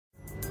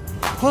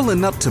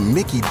Pulling up to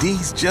Mickey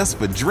D's just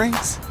for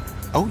drinks?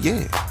 Oh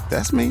yeah,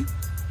 that's me.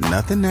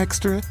 Nothing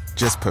extra,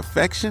 just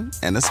perfection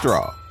and a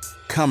straw.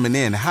 Coming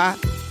in hot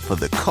for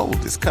the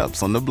coldest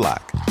cups on the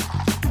block.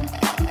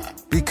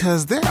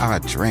 Because there are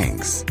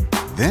drinks.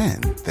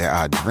 Then there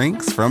are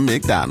drinks from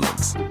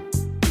McDonald's.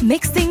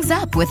 Mix things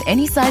up with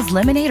any size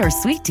lemonade or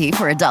sweet tea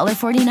for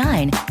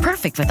 $1.49.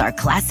 Perfect with our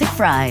classic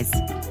fries.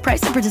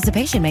 Price and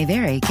participation may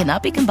vary.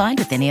 Cannot be combined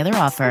with any other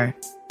offer.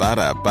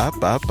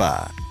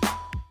 Ba-da-ba-ba-ba.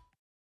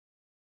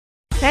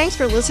 Thanks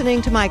for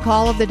listening to my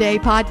Call of the Day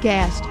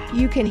podcast.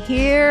 You can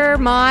hear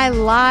my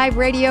live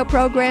radio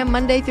program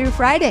Monday through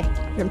Friday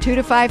from 2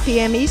 to 5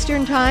 p.m.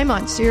 Eastern Time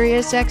on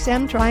Sirius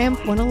XM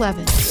Triumph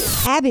 111.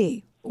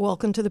 Abby,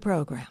 welcome to the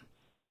program.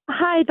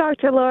 Hi,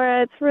 Dr.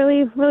 Laura. It's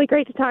really, really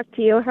great to talk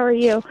to you. How are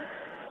you?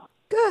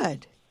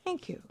 Good.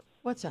 Thank you.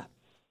 What's up?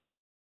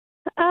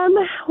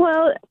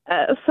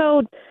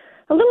 So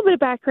a little bit of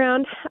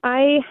background.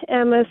 I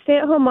am a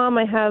stay-at-home mom.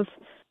 I have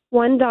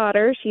one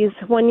daughter. She's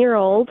 1 year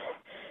old.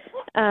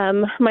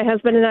 My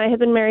husband and I have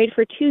been married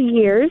for 2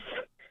 years.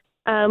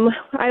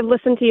 I've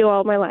listened to you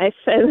all my life,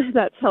 and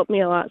that's helped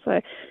me a lot, so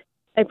I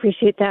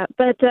appreciate that.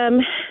 But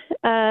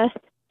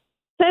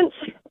since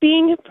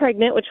being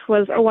pregnant, which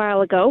was a while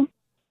ago,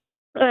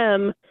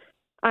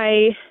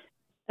 I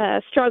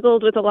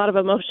struggled with a lot of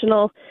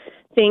emotional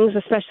things,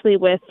 especially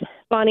with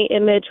body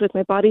image, with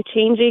my body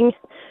changing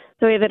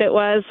the way that it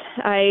was.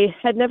 I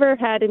had never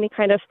had any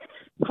kind of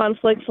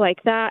conflicts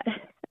like that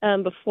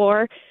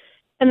before.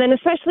 And then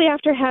especially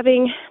after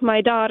having my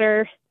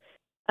daughter,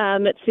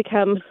 it's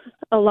become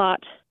a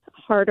lot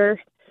harder,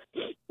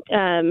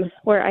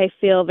 where I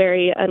feel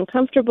very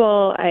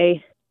uncomfortable.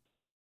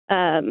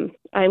 I'm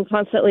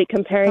constantly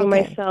comparing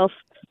myself.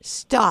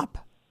 Stop.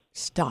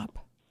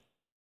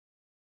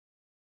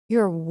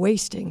 You're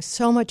wasting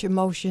so much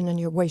emotion and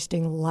you're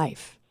wasting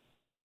life.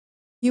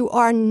 You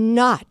are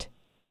not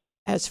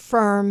as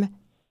firm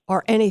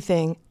or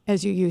anything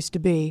as you used to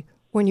be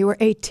when you were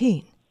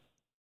 18.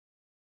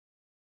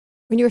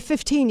 When you were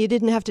 15, you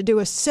didn't have to do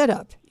a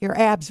sit-up. Your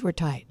abs were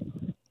tight.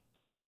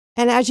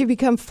 And as you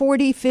become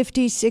 40,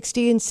 50,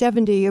 60, and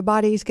 70, your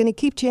body is going to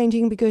keep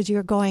changing because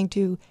you're going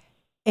to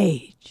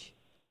age.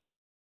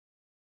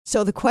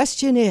 So the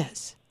question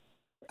is,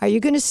 are you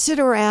going to sit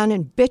around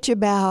and bitch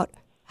about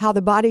how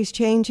the body's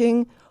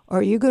changing, or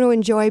are you going to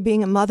enjoy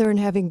being a mother and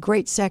having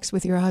great sex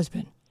with your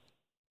husband?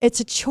 It's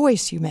a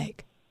choice you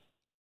make.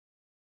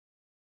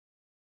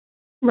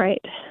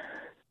 Right.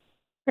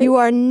 You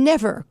are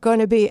never going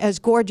to be as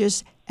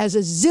gorgeous as a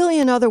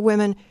zillion other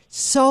women.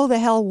 So the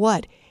hell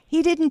what?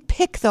 He didn't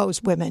pick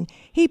those women.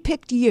 He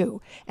picked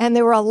you. And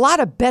there were a lot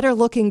of better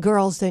looking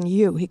girls than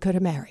you he could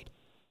have married.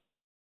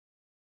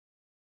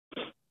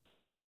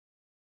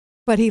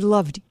 But he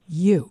loved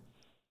you.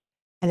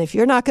 And if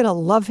you're not going to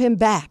love him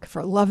back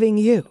for loving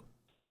you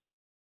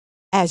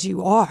as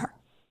you are,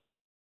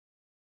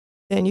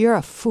 then you're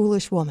a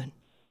foolish woman.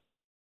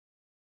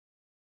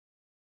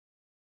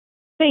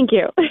 Thank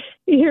you.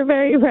 You're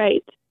very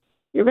right.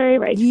 You're very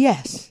right.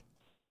 Yes.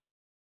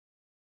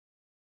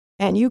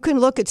 And you can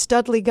look at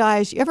Studley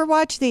Guys. You ever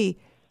watch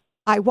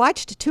I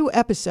watched 2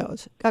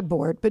 episodes, got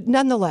bored, but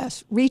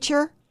nonetheless,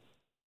 Reacher.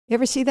 You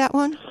ever see that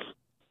one?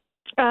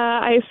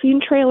 I've seen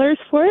trailers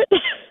for it.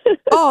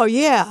 Oh,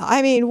 yeah.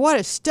 I mean, what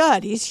a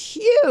stud. He's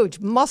huge.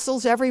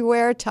 Muscles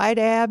everywhere, tight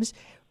abs,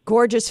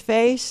 gorgeous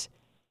face.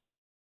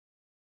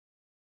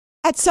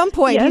 At some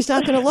point, yes. He's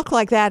not going to look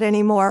like that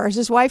anymore. Is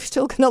his wife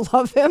still going to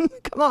love him?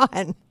 Come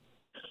on.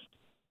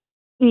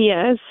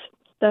 Yes,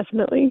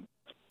 definitely.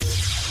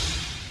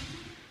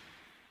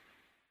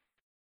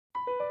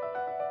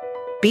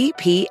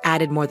 BP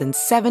added more than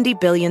 $70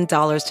 billion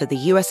to the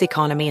U.S.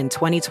 economy in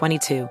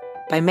 2022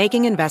 by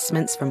making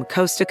investments from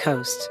coast to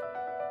coast.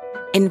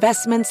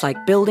 Investments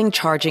like building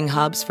charging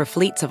hubs for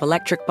fleets of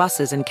electric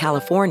buses in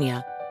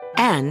California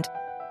and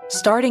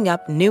starting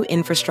up new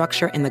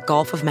infrastructure in the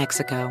Gulf of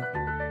Mexico.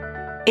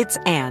 It's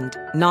and,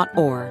 not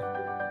or.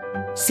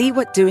 See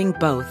what doing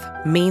both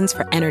means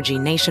for energy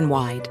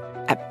nationwide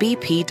at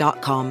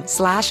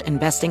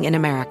bp.com/investing in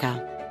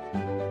America.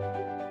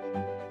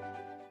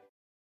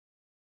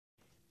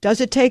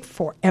 Does it take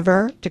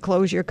forever to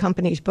close your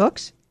company's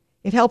books?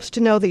 It helps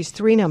to know these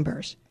 3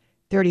 numbers: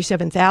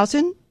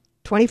 37,000,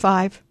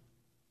 25,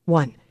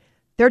 1.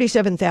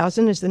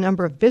 37,000 is the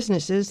number of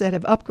businesses that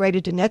have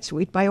upgraded to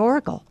NetSuite by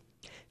Oracle.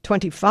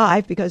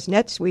 25 because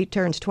NetSuite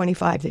turns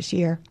 25 this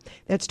year.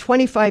 That's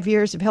 25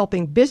 years of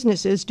helping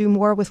businesses do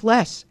more with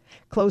less,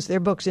 close their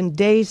books in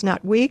days,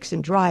 not weeks,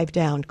 and drive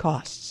down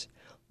costs.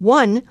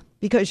 1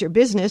 because your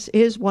business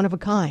is one of a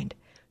kind.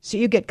 So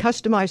you get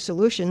customized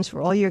solutions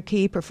for all your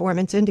key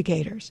performance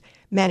indicators.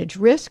 Manage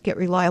risk, get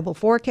reliable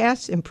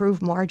forecasts,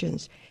 improve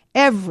margins.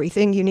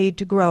 Everything you need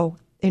to grow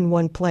in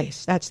one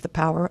place. That's the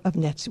power of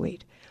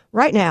NetSuite.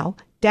 Right now,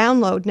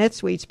 download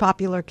NetSuite's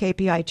popular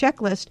KPI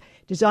checklist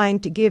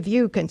designed to give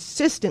you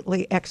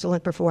consistently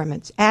excellent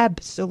performance,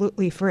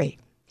 absolutely free,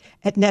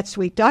 at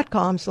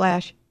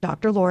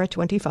netsuite.com/Dr. Laura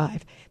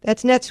 25.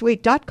 That's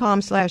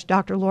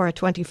netsuite.com/Dr. Laura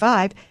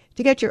 25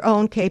 to get your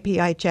own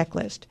KPI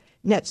checklist.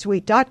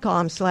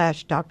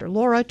 netsuite.com/Dr.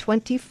 Laura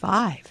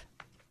 25.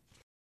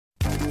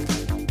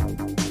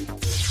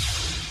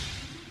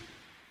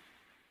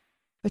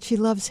 But she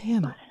loves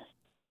him.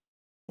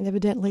 And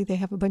evidently they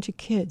have a bunch of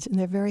kids, and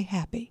they're very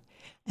happy.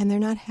 And they're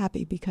not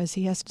happy because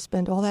he has to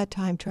spend all that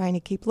time trying to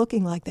keep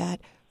looking like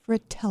that for a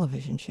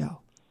television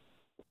show.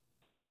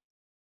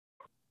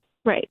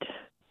 Right.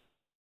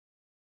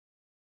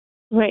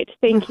 Right.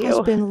 Thank you. Your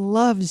husband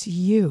loves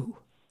you.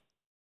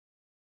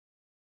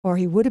 Or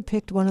he would have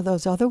picked one of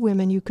those other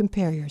women you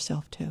compare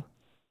yourself to.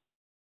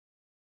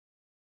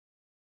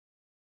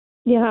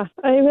 Yeah,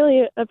 I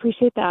really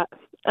appreciate that.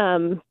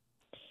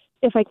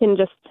 If I can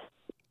just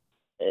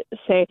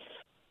say,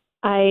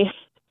 I,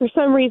 for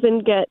some reason,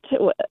 get,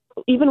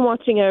 even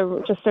watching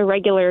just a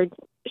regular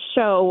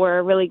show where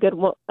a really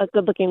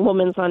good-looking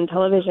woman's on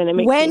television, it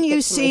makes when me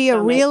you see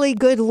a really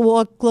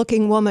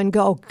good-looking woman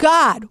go,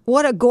 God,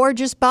 what a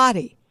gorgeous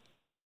body.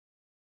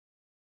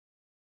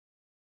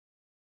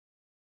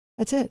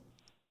 That's it.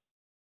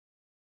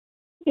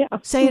 Yeah.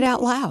 Say it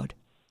out loud.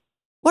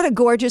 What a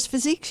gorgeous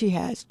physique she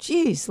has.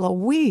 Jeez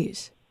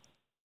Louise.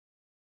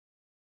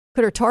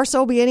 Could her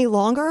torso be any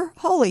longer?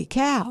 Holy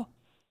cow.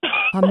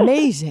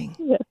 Amazing.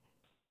 Yeah.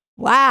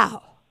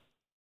 Wow.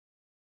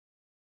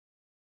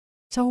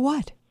 So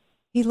what?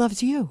 He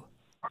loves you.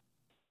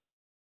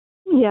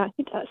 Yeah,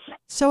 he does.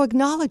 So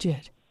acknowledge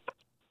it.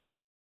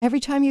 Every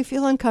time you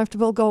feel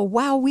uncomfortable, go,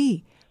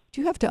 wowee. But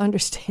you have to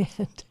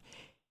understand,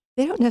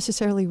 they don't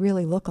necessarily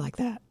really look like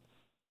that.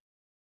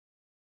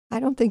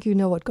 I don't think you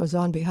know what goes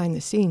on behind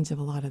the scenes of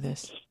a lot of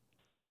this.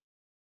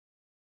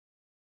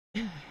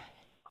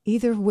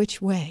 Either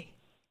which way,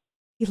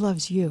 he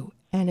loves you.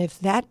 And if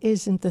that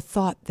isn't the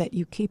thought that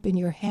you keep in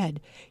your head,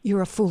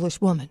 you're a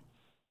foolish woman.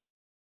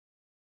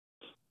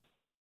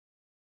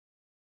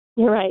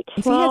 You're right.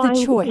 If he had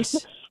the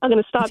choice, I'm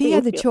going to stop. If he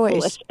had the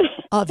choice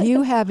of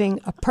you having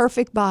a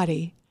perfect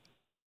body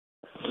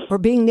or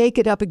being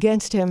naked up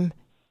against him,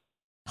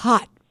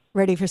 hot,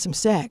 ready for some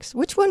sex,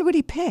 which one would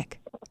he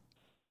pick?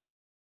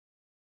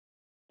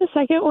 The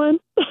second one.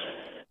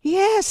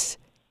 Yes.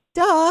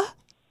 Duh.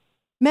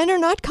 Men are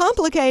not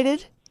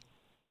complicated.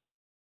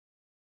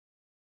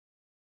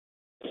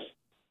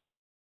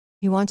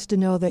 He wants to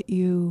know that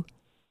you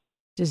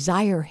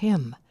desire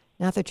him,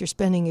 not that you're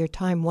spending your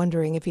time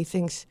wondering if he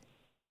thinks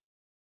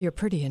you're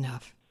pretty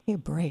enough. Give me a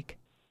break.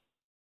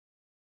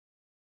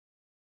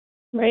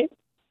 Right.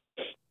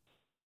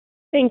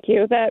 Thank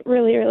you. That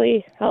really,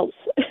 really helps.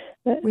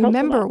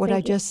 Remember what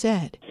I just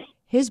said.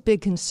 His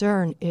big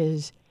concern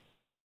is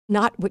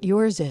not what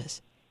yours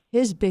is.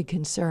 His big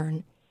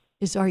concern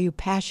is, are you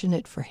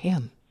passionate for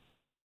him?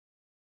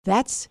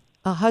 That's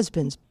a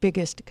husband's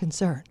biggest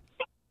concern.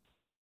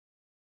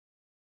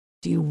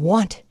 Do you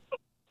want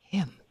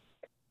him?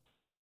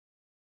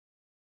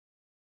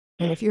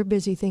 And if you're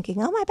busy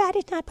thinking, oh, my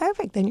body's not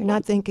perfect, then you're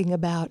not thinking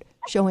about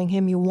showing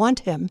him you want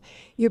him.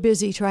 You're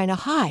busy trying to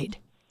hide.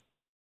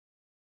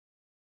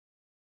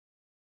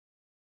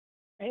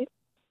 Right.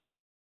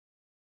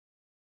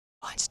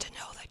 Wants to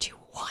know that you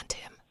want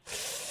him.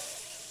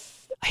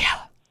 Yeah.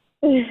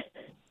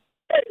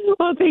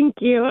 Well, thank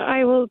you.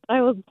 I will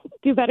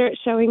do better at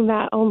showing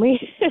that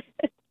only.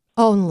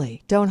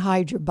 Only. Don't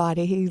hide your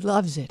body. He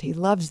loves it. He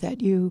loves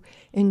that you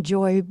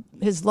enjoy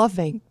his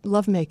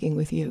lovemaking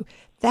with you.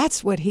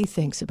 That's what he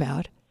thinks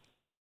about.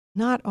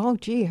 Not, oh,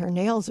 gee, her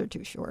nails are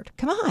too short.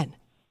 Come on.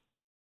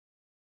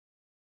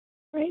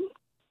 Right.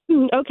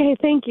 Okay,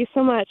 thank you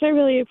so much. I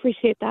really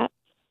appreciate that.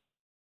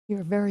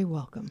 You're very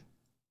welcome.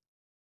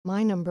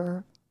 My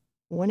number,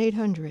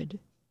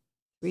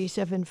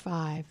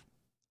 1-800-375-2872.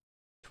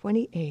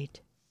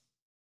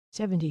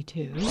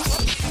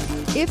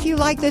 If you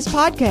like this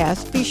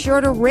podcast, be sure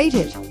to rate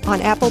it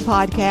on Apple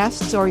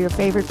Podcasts or your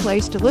favorite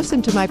place to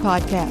listen to my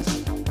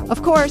podcast.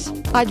 Of course,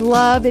 I'd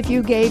love if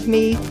you gave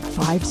me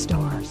 5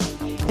 stars.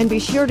 And be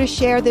sure to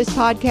share this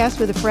podcast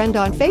with a friend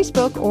on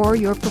Facebook or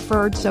your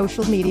preferred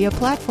social media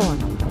platform.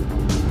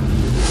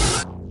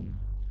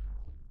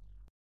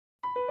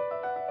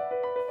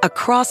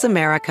 Across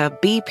America,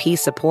 BP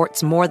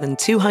supports more than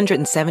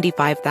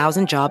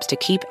 275,000 jobs to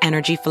keep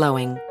energy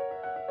flowing.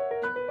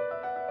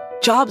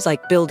 Jobs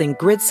like building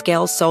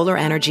grid-scale solar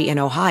energy in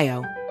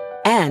Ohio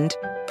and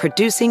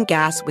producing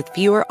gas with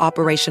fewer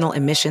operational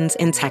emissions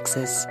in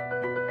Texas.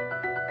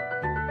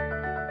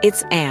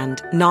 It's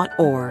and, not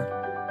or.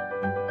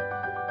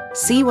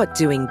 See what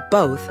doing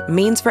both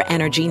means for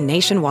energy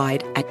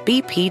nationwide at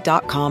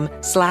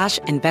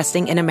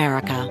bp.com/investing in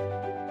America.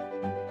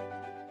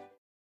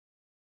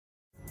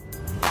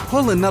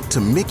 Pulling up to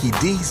Mickey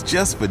D's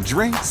just for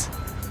drinks?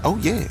 Oh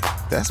yeah,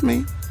 that's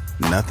me.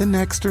 Nothing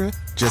extra,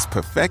 just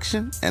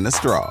perfection and a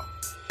straw.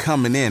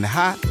 Coming in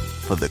hot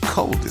for the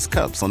coldest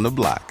cups on the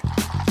block.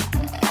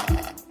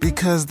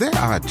 Because there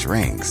are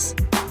drinks.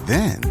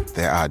 Then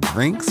there are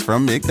drinks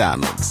from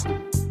McDonald's.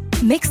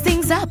 Mix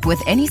things up with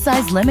any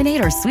size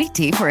lemonade or sweet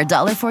tea for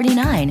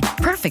 $1.49.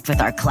 Perfect with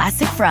our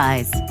classic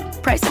fries.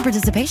 Price and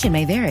participation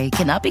may vary.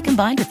 Cannot be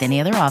combined with any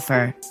other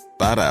offer.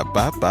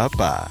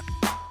 Ba-da-ba-ba-ba.